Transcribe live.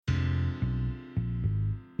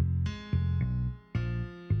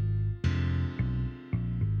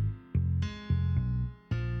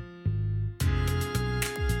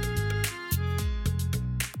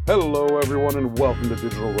Hello, everyone, and welcome to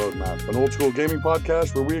Digital Roadmap, an old-school gaming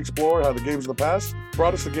podcast where we explore how the games of the past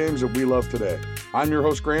brought us the games that we love today. I'm your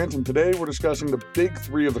host, Grant, and today we're discussing the big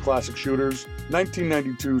three of the classic shooters,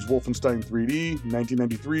 1992's Wolfenstein 3D,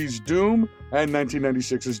 1993's Doom, and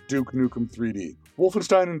 1996's Duke Nukem 3D.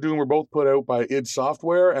 Wolfenstein and Doom were both put out by id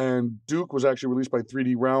Software, and Duke was actually released by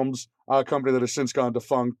 3D Realms, a company that has since gone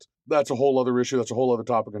defunct. That's a whole other issue, that's a whole other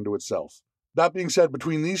topic unto itself. That being said,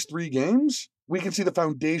 between these three games, we can see the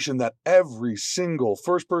foundation that every single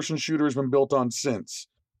first-person shooter has been built on since.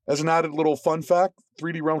 As an added little fun fact,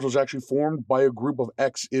 3D Realms was actually formed by a group of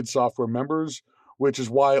ex-id Software members, which is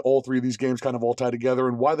why all three of these games kind of all tie together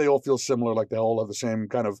and why they all feel similar, like they all have the same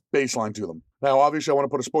kind of baseline to them. Now, obviously, I want to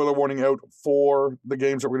put a spoiler warning out for the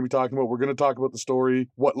games that we're going to be talking about. We're going to talk about the story,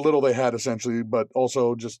 what little they had, essentially, but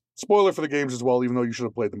also just spoiler for the games as well, even though you should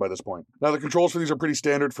have played them by this point. Now, the controls for these are pretty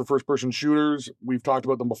standard for first-person shooters. We've talked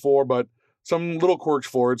about them before, but some little quirks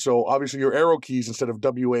for it. So obviously your arrow keys instead of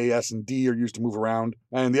W, A, S, and D are used to move around.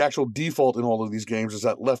 And the actual default in all of these games is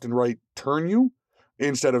that left and right turn you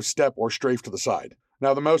instead of step or strafe to the side.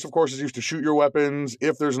 Now the mouse, of course, is used to shoot your weapons.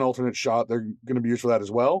 If there's an alternate shot, they're going to be used for that as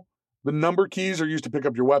well. The number keys are used to pick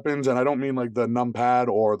up your weapons, and I don't mean like the numpad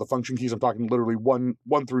or the function keys. I'm talking literally 1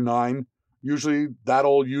 through 9. Usually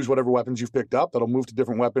that'll use whatever weapons you've picked up. That'll move to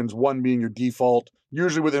different weapons, 1 being your default,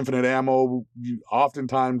 usually with infinite ammo,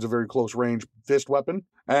 oftentimes a very close range fist weapon.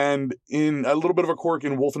 And in a little bit of a quirk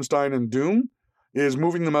in Wolfenstein and Doom is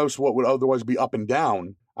moving the mouse, what would otherwise be up and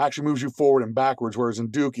down, actually moves you forward and backwards, whereas in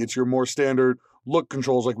Duke, it's your more standard look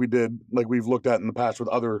controls like we've looked at in the past with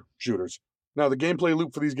other shooters. Now, the gameplay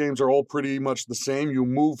loop for these games are all pretty much the same. You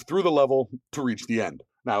move through the level to reach the end.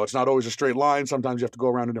 Now, it's not always a straight line. Sometimes you have to go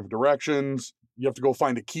around in different directions. You have to go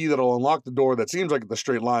find a key that'll unlock the door that seems like the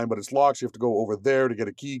straight line, but it's locked, so you have to go over there to get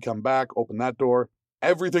a key, come back, open that door.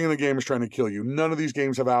 Everything in the game is trying to kill you. None of these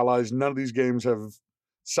games have allies. None of these games have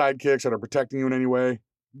sidekicks that are protecting you in any way.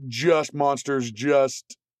 Just monsters,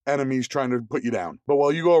 just enemies trying to put you down. But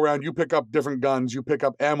while you go around, you pick up different guns, you pick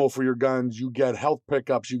up ammo for your guns, you get health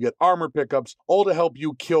pickups, you get armor pickups, all to help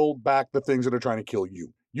you kill back the things that are trying to kill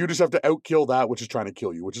you. You just have to outkill that which is trying to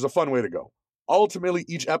kill you, which is a fun way to go. Ultimately,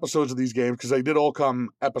 each episodes of these games, because they did all come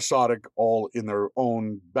episodic, all in their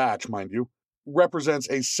own batch, mind you, represents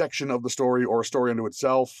a section of the story or a story unto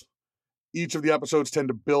itself. Each of the episodes tend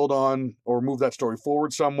to build on or move that story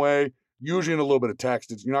forward some way, usually in a little bit of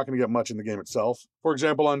text. You're not going to get much in the game itself. For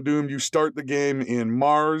example, on Doom, you start the game in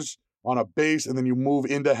Mars on a base, and then you move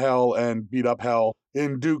into Hell and beat up Hell.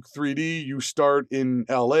 In Duke 3D, you start in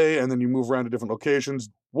LA, and then you move around to different locations.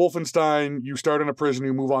 Wolfenstein, you start in a prison,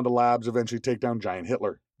 you move on to labs, eventually take down Giant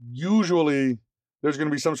Hitler. Usually, there's going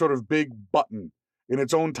to be some sort of big button in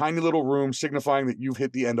its own tiny little room signifying that you've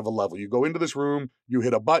hit the end of a level. You go into this room, you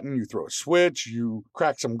hit a button, you throw a switch, you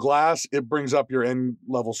crack some glass, it brings up your end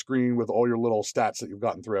level screen with all your little stats that you've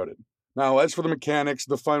gotten throughout it. Now, as for the mechanics,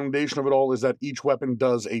 the foundation of it all is that each weapon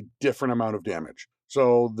does a different amount of damage.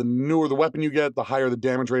 So the newer the weapon you get, the higher the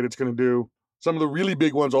damage rate it's going to do. Some of the really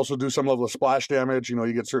big ones also do some level of splash damage.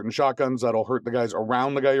 You get certain shotguns that'll hurt the guys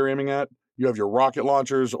around the guy you're aiming at. You have your rocket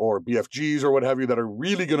launchers or BFGs or what have you that are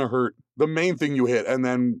really going to hurt the main thing you hit and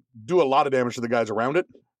then do a lot of damage to the guys around it.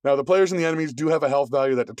 Now, the players and the enemies do have a health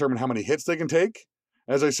value that determine how many hits they can take.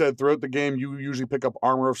 As I said, throughout the game, you usually pick up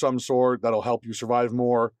armor of some sort that'll help you survive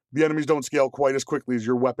more. The enemies don't scale quite as quickly as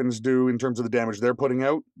your weapons do in terms of the damage they're putting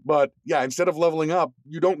out. But yeah, instead of leveling up,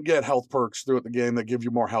 you don't get health perks throughout the game that give you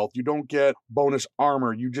more health. You don't get bonus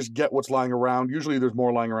armor. You just get what's lying around. Usually there's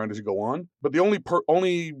more lying around as you go on. But the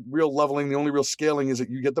only real leveling, the only real scaling is that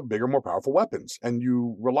you get the bigger, more powerful weapons, and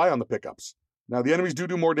you rely on the pickups. Now, the enemies do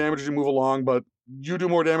more damage as you move along, but you do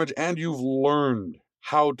more damage and you've learned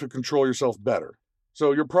how to control yourself better.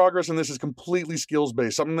 So your progress in this is completely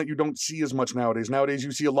skills-based, something that you don't see as much nowadays. Nowadays,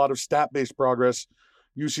 you see a lot of stat-based progress.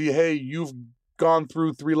 You see, hey, you've gone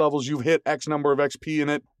through 3 levels, you've hit X number of XP in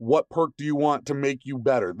it. What perk do you want to make you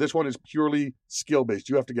better? This one is purely skill-based.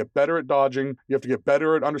 You have to get better at dodging, you have to get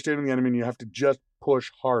better at understanding the enemy, and you have to just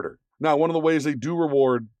push harder. Now, one of the ways they do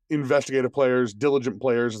reward investigative players, diligent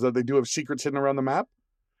players, is that they do have secrets hidden around the map.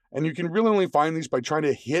 And you can really only find these by trying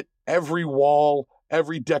to hit every wall,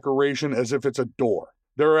 every decoration as if it's a door.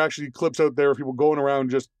 There are actually clips out there of people going around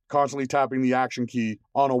just constantly tapping the action key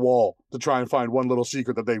on a wall to try and find one little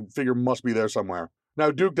secret that they figure must be there somewhere.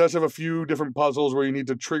 Now, Duke does have a few different puzzles where you need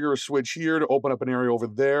to trigger a switch here to open up an area over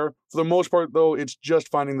there. For the most part, though, it's just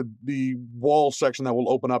finding the wall section that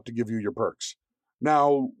will open up to give you your perks.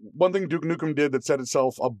 Now, one thing Duke Nukem did that set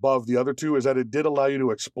itself above the other two is that it did allow you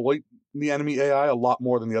to exploit the enemy AI a lot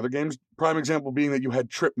more than the other games. Prime example being that you had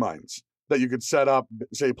trip mines that you could set up,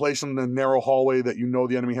 say, place in the narrow hallway that you know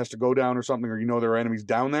the enemy has to go down or something, or you know there are enemies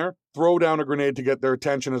down there. Throw down a grenade to get their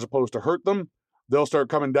attention as opposed to hurt them. They'll start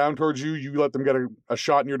coming down towards you. You let them get a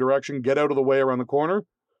shot in your direction, get out of the way around the corner.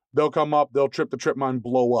 They'll come up, they'll trip the trip mine,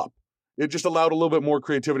 blow up. It just allowed a little bit more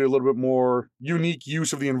creativity, a little bit more unique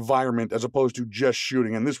use of the environment as opposed to just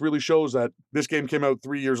shooting. And this really shows that this game came out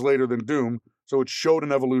 3 years later than Doom, so it showed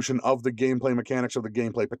an evolution of the gameplay mechanics, of the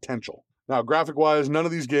gameplay potential. Now, graphic-wise, none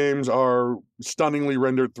of these games are stunningly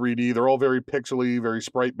rendered 3D. They're all very pixely, very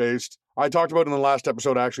sprite-based. I talked about in the last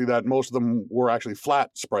episode, actually, that most of them were actually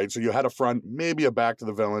flat sprites, so you had a front, maybe a back to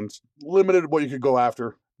the villains, limited what you could go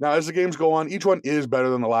after. Now, as the games go on, each one is better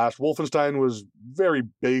than the last. Wolfenstein was very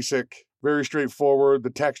basic, very straightforward. The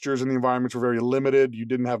textures and the environments were very limited. You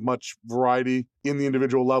didn't have much variety in the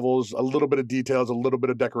individual levels, a little bit of details, a little bit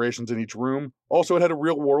of decorations in each room. Also, it had a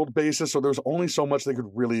real world basis, so there was only so much they could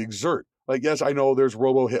really exert. Like, yes, I know there's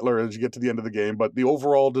Robo-Hitler as you get to the end of the game, but the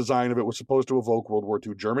overall design of it was supposed to evoke World War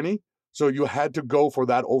II Germany. So you had to go for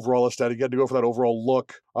that overall aesthetic. You had to go for that overall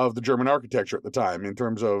look of the German architecture at the time in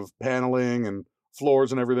terms of paneling and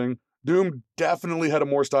floors and everything. Doom definitely had a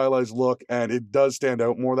more stylized look, and it does stand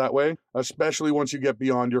out more that way, especially once you get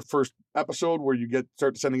beyond your first episode where you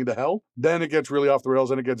start descending into hell. Then it gets really off the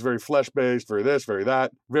rails, and it gets very flesh-based, very this, very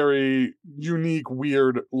that. Very unique,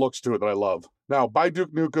 weird looks to it that I love. Now, by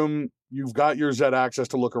Duke Nukem, you've got your Z axis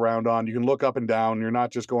to look around on. You can look up and down. You're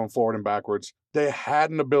not just going forward and backwards. They had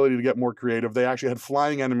an ability to get more creative. They actually had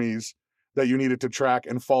flying enemies that you needed to track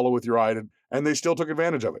and follow with your eye, and they still took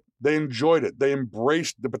advantage of it. They enjoyed it. They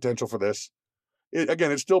embraced the potential for this.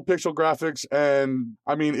 Again, it's still pixel graphics, and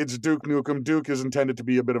I mean, it's Duke Nukem. Duke is intended to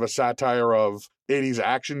be a bit of a satire of 80s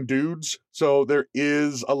action dudes, so there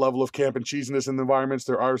is a level of camp and cheesiness in the environments.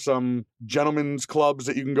 There are some gentlemen's clubs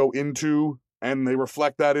that you can go into, and they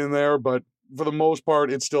reflect that in there, but for the most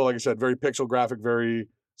part, it's still, like I said, very pixel graphic, very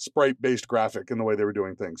sprite-based graphic in the way they were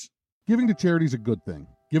doing things. Giving to charity is a good thing.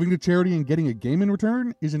 Giving to charity and getting a game in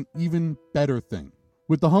return is an even better thing.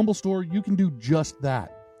 With the Humble Store, you can do just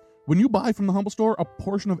that. When you buy from the Humble Store, a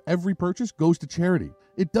portion of every purchase goes to charity.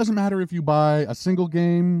 It doesn't matter if you buy a single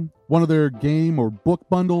game, one of their game or book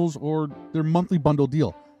bundles, or their monthly bundle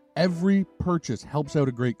deal. Every purchase helps out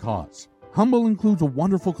a great cause. Humble includes a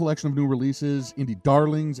wonderful collection of new releases, indie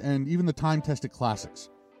darlings, and even the time-tested classics.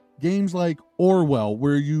 Games like Orwell,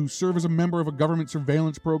 where you serve as a member of a government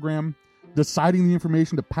surveillance program, deciding the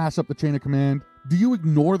information to pass up the chain of command. Do you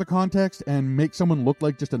ignore the context and make someone look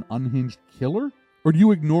like just an unhinged killer? Or do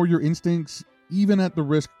you ignore your instincts, even at the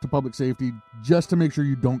risk to public safety, just to make sure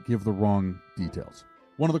you don't give the wrong details?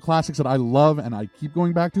 One of the classics that I love and I keep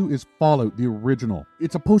going back to is Fallout, the original.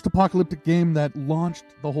 It's a post-apocalyptic game that launched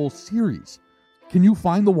the whole series. Can you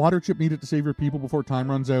find the water chip needed to save your people before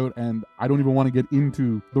time runs out? And I don't even want to get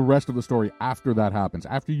into the rest of the story after that happens.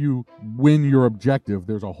 After you win your objective,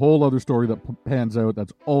 there's a whole other story that pans out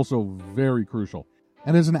that's also very crucial.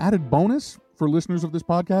 And as an added bonus for listeners of this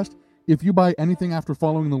podcast, if you buy anything after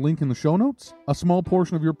following the link in the show notes, a small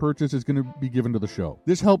portion of your purchase is going to be given to the show.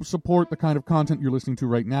 This helps support the kind of content you're listening to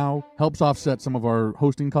right now, helps offset some of our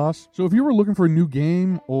hosting costs. So if you were looking for a new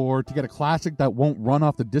game or to get a classic that won't run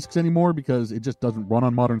off the discs anymore because it just doesn't run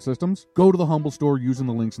on modern systems, go to the Humble Store using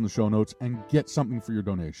the links in the show notes and get something for your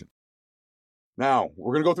donation. Now,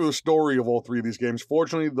 we're going to go through the story of all three of these games.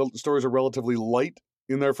 Fortunately, the stories are relatively light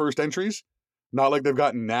in their first entries, not like they've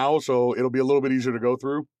gotten now, so it'll be a little bit easier to go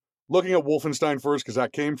through. Looking at Wolfenstein first, because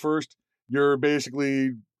that came first, you're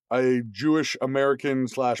basically a Jewish American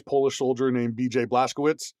 / Polish soldier named B.J.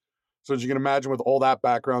 Blazkowicz. So as you can imagine, with all that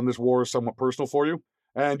background, this war is somewhat personal for you.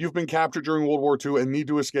 And you've been captured during World War II and need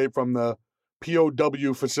to escape from the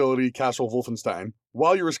POW facility, Castle Wolfenstein.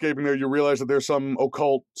 While you're escaping there, you realize that there's some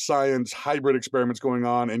occult science hybrid experiments going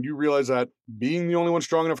on, and you realize that being the only one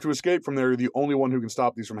strong enough to escape from there, you're the only one who can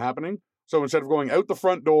stop these from happening. So instead of going out the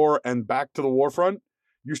front door and back to the war front,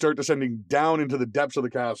 you start descending down into the depths of the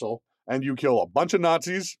castle, and you kill a bunch of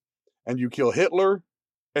Nazis, and you kill Hitler,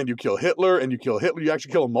 and you kill Hitler, and you kill Hitler. You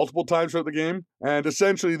actually kill him multiple times throughout the game. And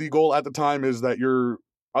essentially, the goal at the time is that you're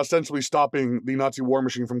ostensibly stopping the Nazi war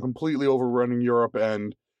machine from completely overrunning Europe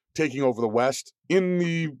and taking over the West. In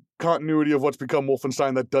the continuity of what's become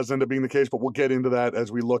Wolfenstein, that does end up being the case, but we'll get into that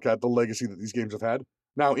as we look at the legacy that these games have had.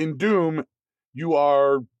 Now, in Doom, you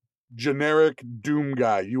are generic Doom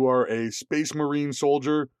guy. You are a space marine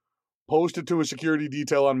soldier posted to a security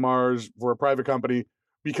detail on Mars for a private company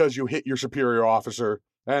because you hit your superior officer.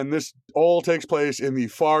 And this all takes place in the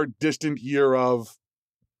far distant year of,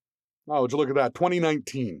 would you look at that,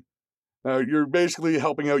 2019. You're basically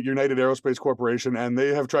helping out United Aerospace Corporation, and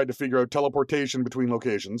they have tried to figure out teleportation between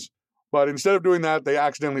locations. But instead of doing that, they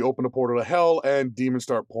accidentally open a portal to hell and demons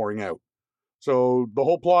start pouring out. So the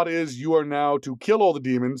whole plot is you are now to kill all the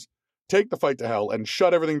demons, take the fight to hell, and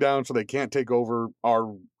shut everything down so they can't take over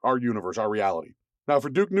our universe, our reality. Now, for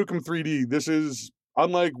Duke Nukem 3D, this is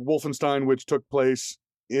unlike Wolfenstein, which took place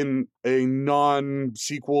in a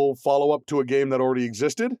non-sequel follow-up to a game that already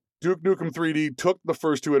existed. Duke Nukem 3D took the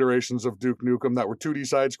first two iterations of Duke Nukem that were 2D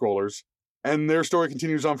side-scrollers, and their story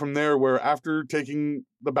continues on from there, where after taking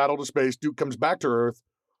the battle to space, Duke comes back to Earth,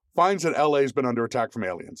 finds that LA's been under attack from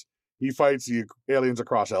aliens. He fights the aliens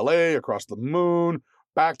across LA, across the moon,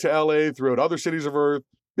 back to LA, throughout other cities of Earth.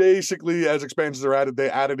 Basically, as expansions are added, they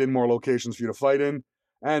added in more locations for you to fight in.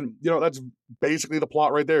 And, that's basically the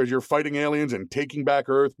plot right there, is you're fighting aliens and taking back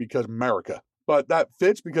Earth because America. But that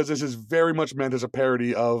fits because this is very much meant as a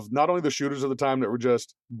parody of not only the shooters of the time that were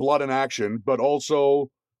just blood and action, but also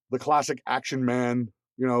the classic action man,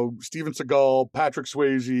 Steven Seagal, Patrick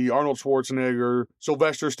Swayze, Arnold Schwarzenegger,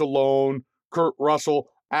 Sylvester Stallone, Kurt Russell,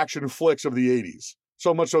 action flicks of the 80s.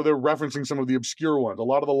 So much so they're referencing some of the obscure ones. A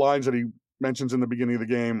lot of the lines that he mentions in the beginning of the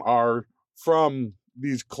game are from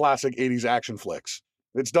these classic 80s action flicks.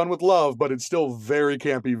 It's done with love, but it's still very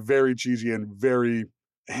campy, very cheesy, and very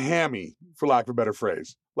hammy, for lack of a better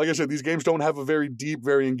phrase. Like I said, these games don't have a very deep,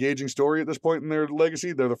 very engaging story at this point in their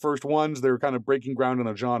legacy. They're the first ones. They're kind of breaking ground in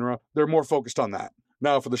a genre. They're more focused on that.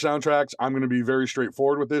 Now, for the soundtracks, I'm going to be very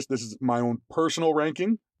straightforward with this. This is my own personal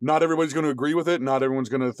ranking. Not everybody's going to agree with it. Not everyone's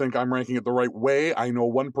going to think I'm ranking it the right way. I know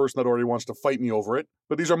one person that already wants to fight me over it.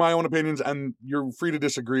 But these are my own opinions, and you're free to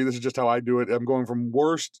disagree. This is just how I do it. I'm going from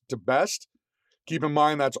worst to best. Keep in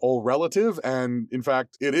mind that's all relative, and in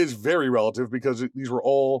fact, it is very relative because these were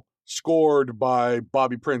all scored by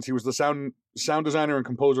Bobby Prince. He was the sound designer and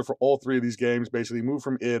composer for all three of these games, basically moved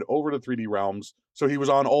from id over to 3D Realms, so he was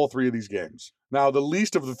on all three of these games. Now, the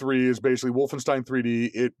least of the three is basically Wolfenstein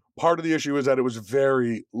 3D. Part of the issue is that it was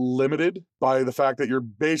very limited by the fact that you're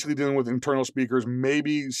basically dealing with internal speakers,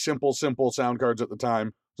 maybe simple sound cards at the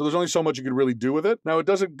time, so there's only so much you could really do with it. Now, it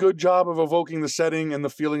does a good job of evoking the setting and the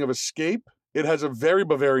feeling of escape. It has a very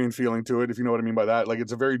Bavarian feeling to it, if you know what I mean by that. Like,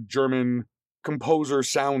 it's a very German composer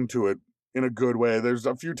sound to it in a good way. There's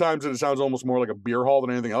a few times that it sounds almost more like a beer hall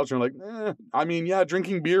than anything else. You're like, I mean, yeah,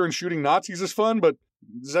 drinking beer and shooting Nazis is fun, but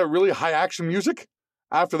is that really high action music?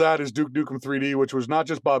 After that is Duke Nukem 3D, which was not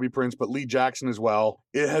just Bobby Prince, but Lee Jackson as well.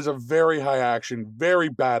 It has a very high action, very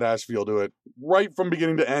badass feel to it. Right from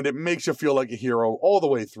beginning to end, it makes you feel like a hero all the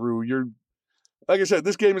way through. Like I said,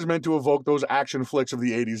 this game is meant to evoke those action flicks of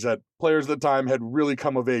the 80s that players at the time had really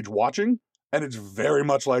come of age watching, and it's very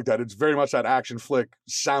much like that. It's very much that action flick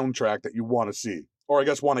soundtrack that you want to see, or I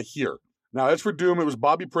guess want to hear. Now, as for Doom, it was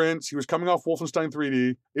Bobby Prince. He was coming off Wolfenstein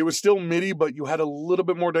 3D. It was still MIDI, but you had a little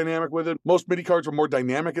bit more dynamic with it. Most MIDI cards were more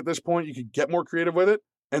dynamic at this point. You could get more creative with it,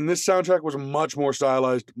 and this soundtrack was much more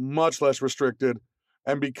stylized, much less restricted,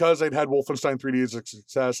 and because they'd had Wolfenstein 3D as a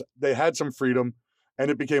success, they had some freedom, and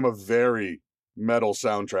it became a very metal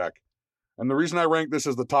soundtrack. And the reason I rank this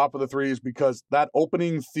as the top of the three is because that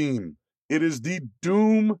opening theme, it is the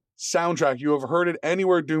Doom soundtrack. You have heard it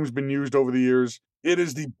anywhere Doom's been used over the years. It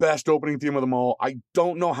is the best opening theme of them all. I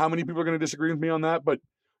don't know how many people are going to disagree with me on that, but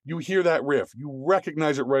you hear that riff, you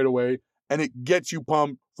recognize it right away, and it gets you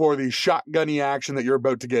pumped for the shotgunny action that you're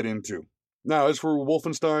about to get into. Now, as for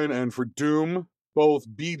Wolfenstein and for Doom, both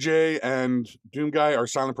BJ and Doom Guy are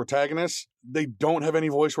silent protagonists. They don't have any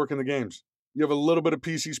voice work in the games. You have a little bit of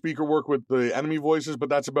PC speaker work with the enemy voices, but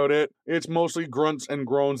that's about it. It's mostly grunts and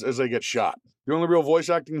groans as they get shot. The only real voice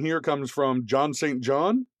acting here comes from John St.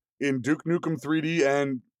 John in Duke Nukem 3D,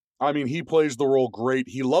 and I mean, he plays the role great.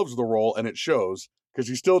 He loves the role, and it shows, because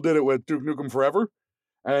he still did it with Duke Nukem Forever,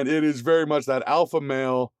 and it is very much that alpha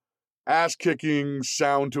male, ass-kicking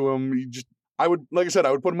sound to him. I would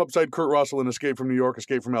put him upside Kurt Russell in Escape from New York,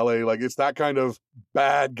 Escape from LA. Like, it's that kind of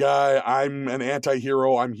bad guy, I'm an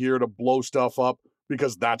anti-hero, I'm here to blow stuff up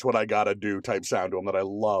because that's what I gotta do type sound to him that I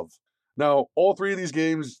love. Now, all three of these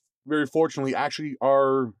games, very fortunately, actually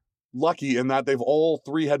are lucky in that they've all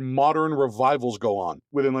three had modern revivals go on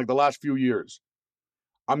within like the last few years.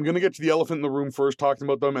 I'm going to get to the elephant in the room first, talking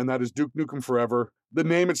about them, and that is Duke Nukem Forever. The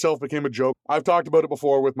name itself became a joke. I've talked about it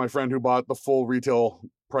before with my friend who bought the full retail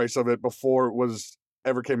price of it before it was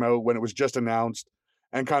ever came out, when it was just announced,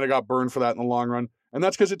 and kind of got burned for that in the long run. And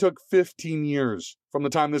that's because it took 15 years from the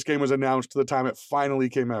time this game was announced to the time it finally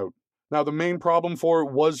came out. Now, the main problem for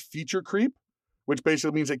it was feature creep, which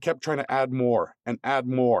basically means it kept trying to add more and add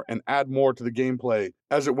more and add more to the gameplay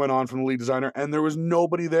as it went on from the lead designer, and there was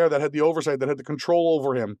nobody there that had the oversight, that had the control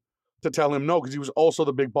over him to tell him no, because he was also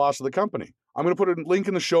the big boss of the company. I'm going to put a link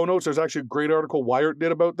in the show notes. There's actually a great article Wired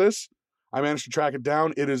did about this. I managed to track it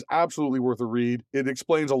down. It is absolutely worth a read. It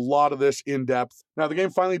explains a lot of this in depth. Now, the game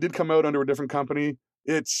finally did come out under a different company.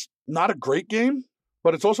 It's not a great game,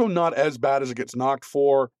 but it's also not as bad as it gets knocked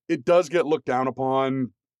for. It does get looked down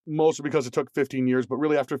upon, mostly because it took 15 years. But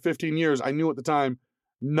really, after 15 years, I knew at the time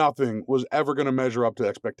nothing was ever going to measure up to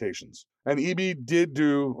expectations. And EB did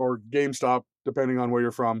do, or GameStop, depending on where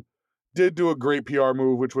you're from, did do a great PR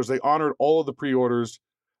move, which was they honored all of the pre-orders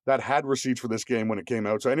that had receipts for this game when it came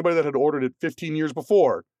out. So anybody that had ordered it 15 years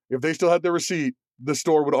before, if they still had their receipt, the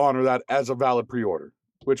store would honor that as a valid pre-order,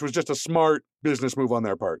 which was just a smart business move on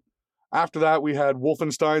their part. After that, we had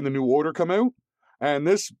Wolfenstein: The New Order come out, and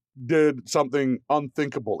this did something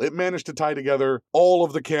unthinkable. It managed to tie together all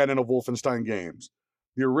of the canon of Wolfenstein games.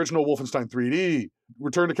 The original Wolfenstein 3D,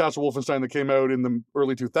 Return to Castle Wolfenstein that came out in the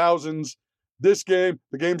early 2000s. This game,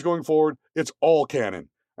 the games going forward, it's all canon.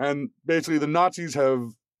 And basically the Nazis have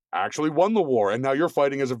actually won the war, and now you're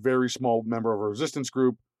fighting as a very small member of a resistance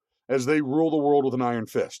group as they rule the world with an iron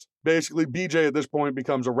fist. Basically, BJ at this point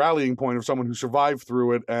becomes a rallying point of someone who survived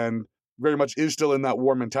through it and very much is still in that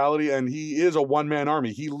war mentality, and he is a one-man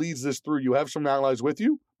army. He leads this through. You have some allies with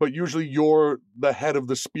you, but usually you're the head of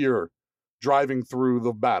the spear driving through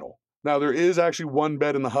the battle. Now, there is actually one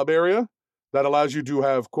bed in the hub area that allows you to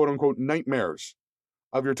have quote-unquote nightmares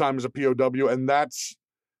of your time as a POW, and that's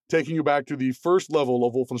taking you back to the first level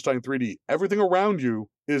of Wolfenstein 3D. Everything around you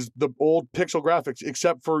is the old pixel graphics,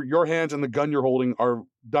 except for your hands and the gun you're holding are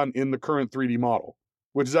done in the current 3D model,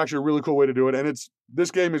 which is actually a really cool way to do it. And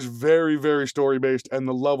this game is very, very story-based, and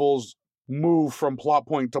the levels move from plot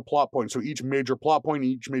point to plot point. So each major plot point,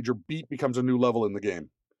 each major beat becomes a new level in the game.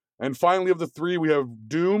 And finally, of the three, we have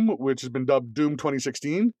Doom, which has been dubbed Doom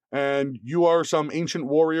 2016. And you are some ancient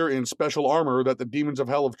warrior in special armor that the demons of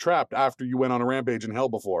hell have trapped after you went on a rampage in hell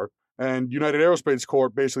before. And United Aerospace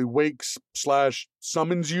Corp basically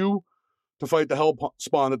wakes/summons you to fight the hell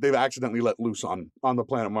spawn that they've accidentally let loose on the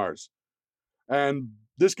planet Mars. And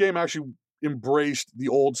this game actually embraced the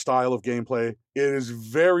old style of gameplay. It is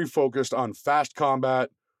very focused on fast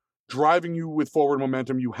combat, driving you with forward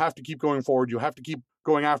momentum. You have to keep going forward. You have to keep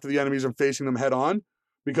going after the enemies and facing them head on,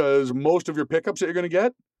 because most of your pickups that you're going to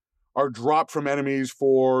get are dropped from enemies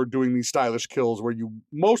for doing these stylish kills where you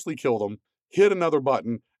mostly kill them, hit another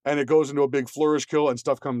button, and it goes into a big flourish kill and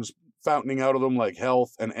stuff comes fountaining out of them like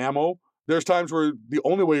health and ammo. There's times where the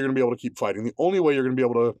only way you're going to be able to keep fighting, the only way you're going to be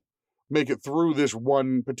able to make it through this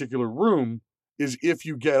one particular room is if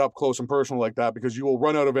you get up close and personal like that, because you will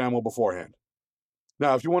run out of ammo beforehand.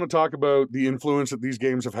 Now, if you want to talk about the influence that these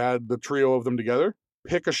games have had, the trio of them together,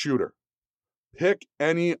 pick a shooter. Pick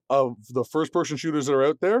any of the first-person shooters that are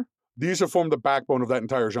out there. These have formed the backbone of that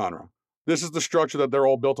entire genre. This is the structure that they're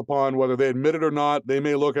all built upon. Whether they admit it or not, they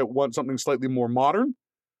may look at something slightly more modern,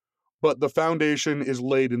 but the foundation is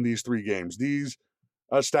laid in these three games. These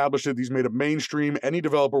established it. These made it mainstream. Any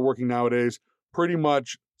developer working nowadays pretty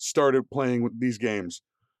much started playing with these games.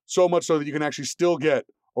 So much so that you can actually still get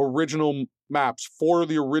original maps for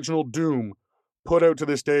the original Doom put out to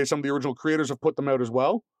this day. Some of the original creators have put them out as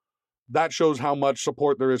well. That shows how much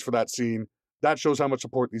support there is for that scene. That shows how much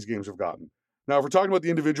support these games have gotten. Now, if we're talking about the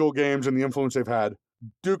individual games and the influence they've had,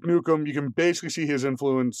 Duke Nukem, you can basically see his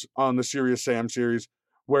influence on the Serious Sam series,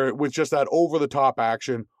 where with just that over-the-top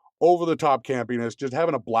action, over-the-top campiness, just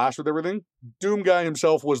having a blast with everything. Doom guy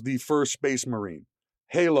himself was the first Space Marine.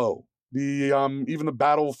 Halo, even the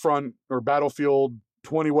Battlefront or Battlefield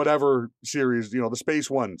 20 whatever series, the space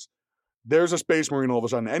ones. There's a Space Marine all of a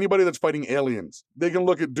sudden. Anybody that's fighting aliens, they can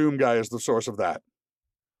look at Doom guy as the source of that.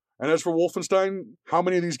 And as for Wolfenstein, how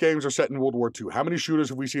many of these games are set in World War II? How many shooters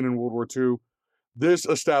have we seen in World War II? This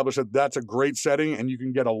established that that's a great setting, and you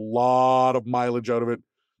can get a lot of mileage out of it.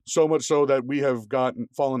 So much so that we have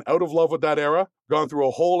fallen out of love with that era, gone through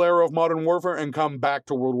a whole era of modern warfare, and come back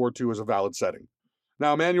to World War II as a valid setting.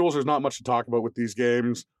 Now, manuals, there's not much to talk about with these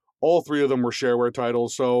games. All three of them were shareware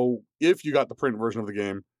titles, so if you got the print version of the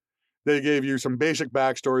game, they gave you some basic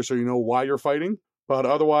backstory so you know why you're fighting, but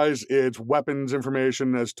otherwise it's weapons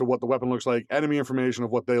information as to what the weapon looks like, enemy information of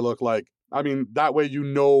what they look like. I mean, that way you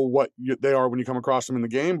know what they are when you come across them in the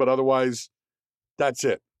game, but otherwise, that's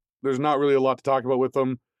it. There's not really a lot to talk about with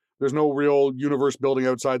them. There's no real universe building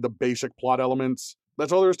outside the basic plot elements.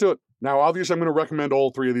 That's all there is to it. Now, obviously, I'm going to recommend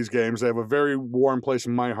all three of these games. They have a very warm place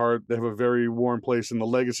in my heart. They have a very warm place in the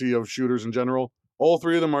legacy of shooters in general. All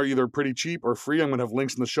three of them are either pretty cheap or free. I'm going to have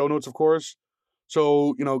links in the show notes, of course.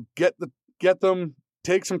 So, get them,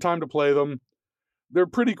 take some time to play them. They're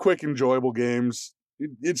pretty quick, enjoyable games.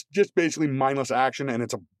 It's just basically mindless action, and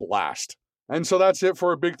it's a blast. And so that's it for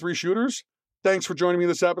our big three shooters. Thanks for joining me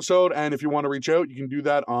this episode. And if you want to reach out, you can do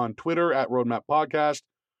that on Twitter at Roadmap Podcast.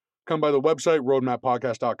 come by the website,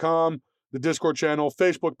 roadmappodcast.com, the Discord channel,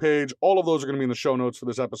 Facebook page. All of those are going to be in the show notes for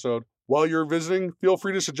this episode. While you're visiting, feel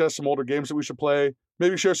free to suggest some older games that we should play.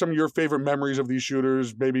 Maybe share some of your favorite memories of these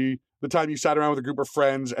shooters. Maybe the time you sat around with a group of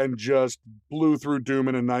friends and just blew through Doom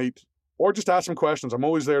in a night. Or just ask some questions. I'm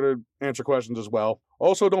always there to answer questions as well.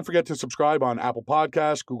 Also, don't forget to subscribe on Apple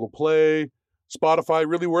Podcasts, Google Play, Spotify,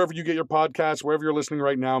 really wherever you get your podcasts, wherever you're listening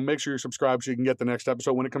right now. Make sure you're subscribed so you can get the next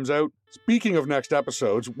episode when it comes out. Speaking of next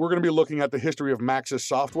episodes, we're going to be looking at the history of Maxis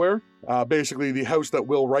Software, basically the house that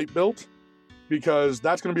Will Wright built, because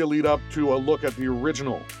that's going to be a lead up to a look at the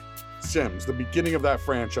original Sims, the beginning of that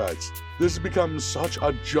franchise. This has become such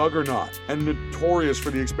a juggernaut and notorious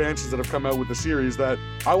for the expansions that have come out with the series that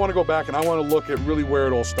I want to go back and I want to look at really where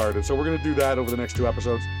it all started. So we're going to do that over the next 2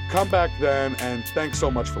 episodes. Come back then, and thanks so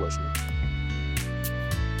much for listening.